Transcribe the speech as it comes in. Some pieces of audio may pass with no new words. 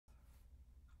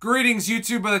Greetings,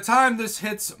 YouTube. By the time this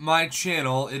hits my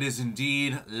channel, it is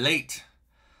indeed late.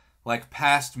 Like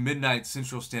past midnight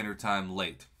Central Standard Time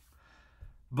late.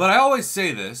 But I always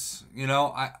say this, you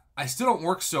know, I still don't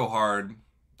work so hard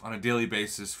on a daily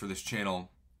basis for this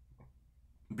channel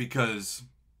because,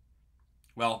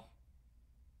 well,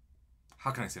 how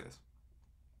can I say this?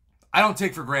 I don't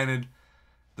take for granted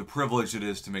the privilege it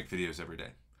is to make videos every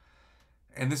day.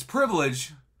 And this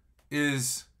privilege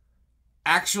is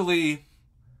actually,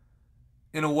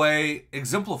 in a way,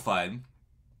 exemplified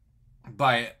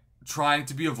by trying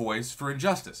to be a voice for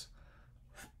injustice.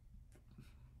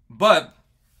 But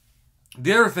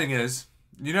the other thing is,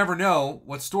 you never know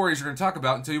what stories you're going to talk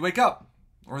about until you wake up.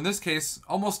 Or in this case,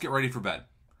 almost get ready for bed.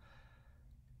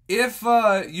 If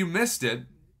you missed it,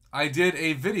 I did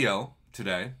a video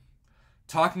today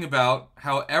talking about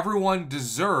how everyone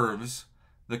deserves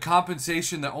the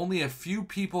compensation that only a few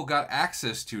people got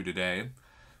access to today,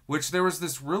 which there was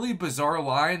this really bizarre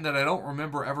line that I don't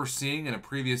remember ever seeing in a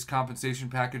previous compensation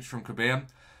package from Kabam,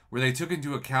 where they took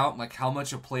into account like how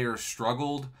much a player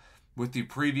struggled with the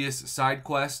previous side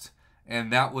quest,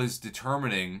 and that was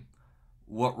determining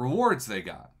what rewards they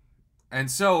got.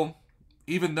 And so,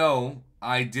 even though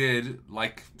I did,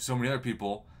 like so many other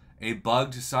people, a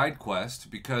bugged side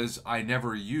quest because I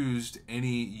never used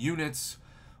any units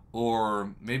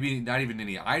or maybe not even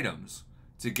any items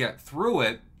to get through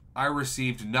it, I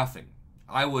received nothing.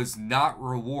 I was not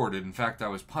rewarded. In fact, I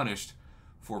was punished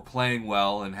for playing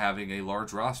well and having a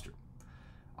large roster.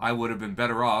 I would have been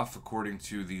better off, according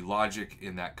to the logic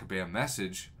in that Kabam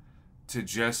message, to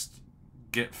just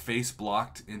get face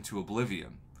blocked into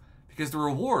oblivion. Because the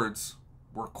rewards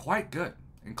were quite good,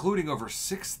 including over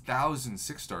 6,000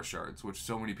 6-star shards, which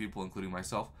so many people, including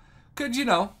myself, could, you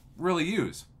know, really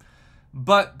use.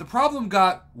 But the problem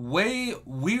got way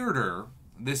weirder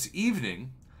this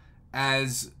evening,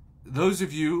 as those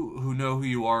of you who know who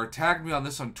you are tagged me on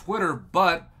this on Twitter,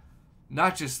 but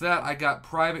not just that, I got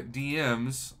private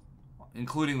DMs,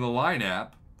 including the Line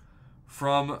app,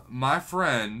 from my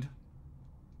friend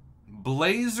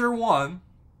Blazer1,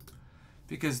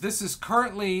 because this is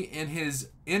currently in his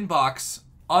inbox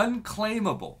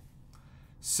unclaimable.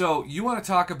 So you want to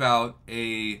talk about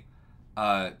a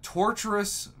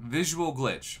torturous visual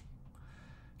glitch.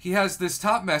 He has this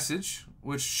top message,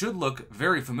 which should look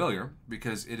very familiar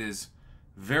because it is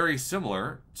very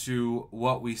similar to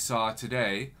what we saw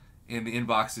today in the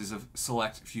inboxes of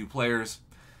select few players.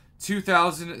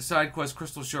 2,000 side quest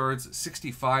crystal shards,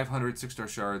 6,500 6-star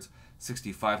shards,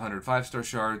 6,500 5-star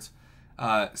shards.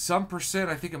 Some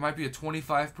percent, I think it might be a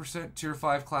 25% tier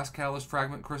 5 class catalyst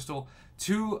fragment crystal,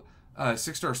 2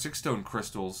 6-star 6-stone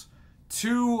crystals,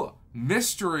 2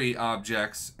 mystery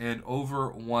objects, and over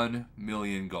 1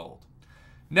 million gold.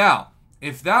 Now,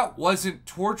 if that wasn't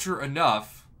torture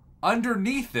enough,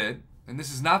 underneath it, and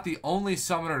this is not the only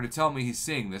summoner to tell me he's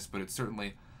seeing this, but it's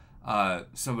certainly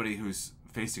somebody who's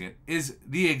facing it, is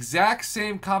the exact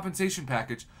same compensation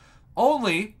package,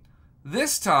 only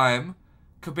this time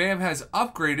Kabam has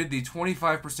upgraded the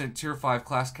 25% tier 5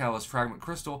 class catalyst fragment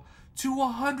crystal to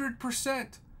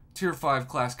 100% tier 5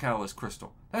 class catalyst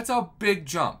crystal. That's a big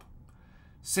jump.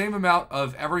 Same amount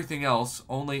of everything else,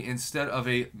 only instead of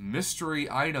a mystery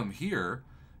item here,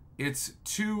 it's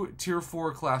 2 tier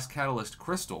 4 class catalyst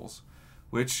crystals,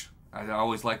 which, I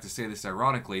always like to say this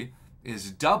ironically,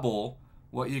 is double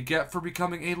what you get for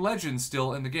becoming a legend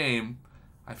still in the game.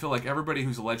 I feel like everybody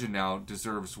who's a legend now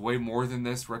deserves way more than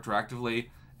this retroactively,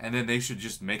 and then they should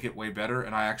just make it way better,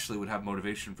 and I actually would have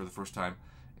motivation for the first time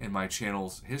in my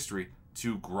channel's history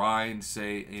to grind,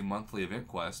 say, a monthly event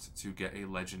quest to get a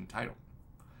legend title.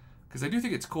 Because I do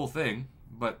think it's a cool thing,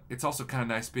 but it's also kind of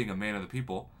nice being a man of the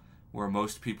people, where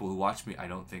most people who watch me I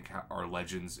don't think are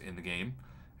legends in the game.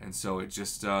 And so it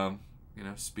just, you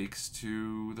know, speaks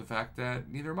to the fact that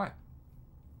neither am I.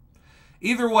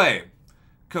 Either way,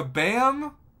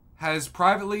 Kabam has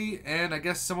privately, and I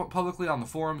guess somewhat publicly on the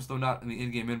forums, though not in the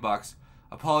in-game inbox,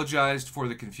 apologized for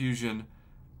the confusion.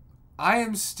 I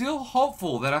am still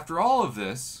hopeful that after all of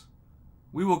this,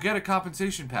 we will get a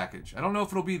compensation package. I don't know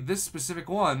if it'll be this specific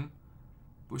one,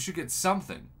 but we should get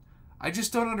something. I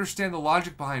just don't understand the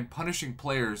logic behind punishing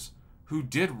players who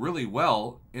did really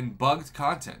well in bugged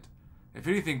content. If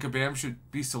anything, Kabam should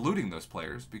be saluting those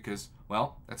players because,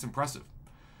 well, that's impressive.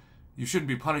 You shouldn't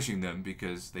be punishing them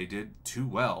because they did too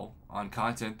well on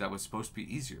content that was supposed to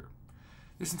be easier.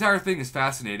 This entire thing is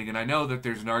fascinating, and I know that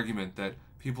there's an argument that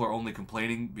people are only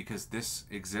complaining because this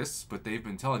exists, but they've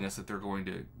been telling us that they're going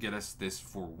to get us this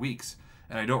for weeks.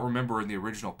 And I don't remember in the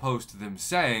original post them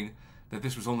saying that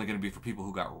this was only going to be for people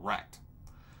who got wrecked.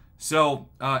 So,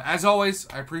 as always,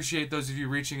 I appreciate those of you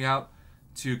reaching out,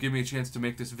 to give me a chance to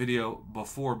make this video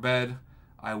before bed.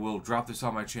 I will drop this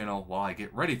on my channel while I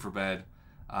get ready for bed.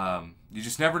 You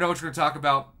just never know what you're going to talk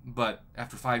about, but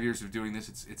after 5 years of doing this,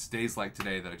 it's days like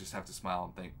today that I just have to smile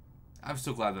and think, I'm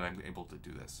still glad that I'm able to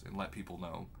do this and let people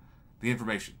know the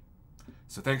information.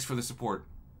 So thanks for the support.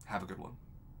 Have a good one.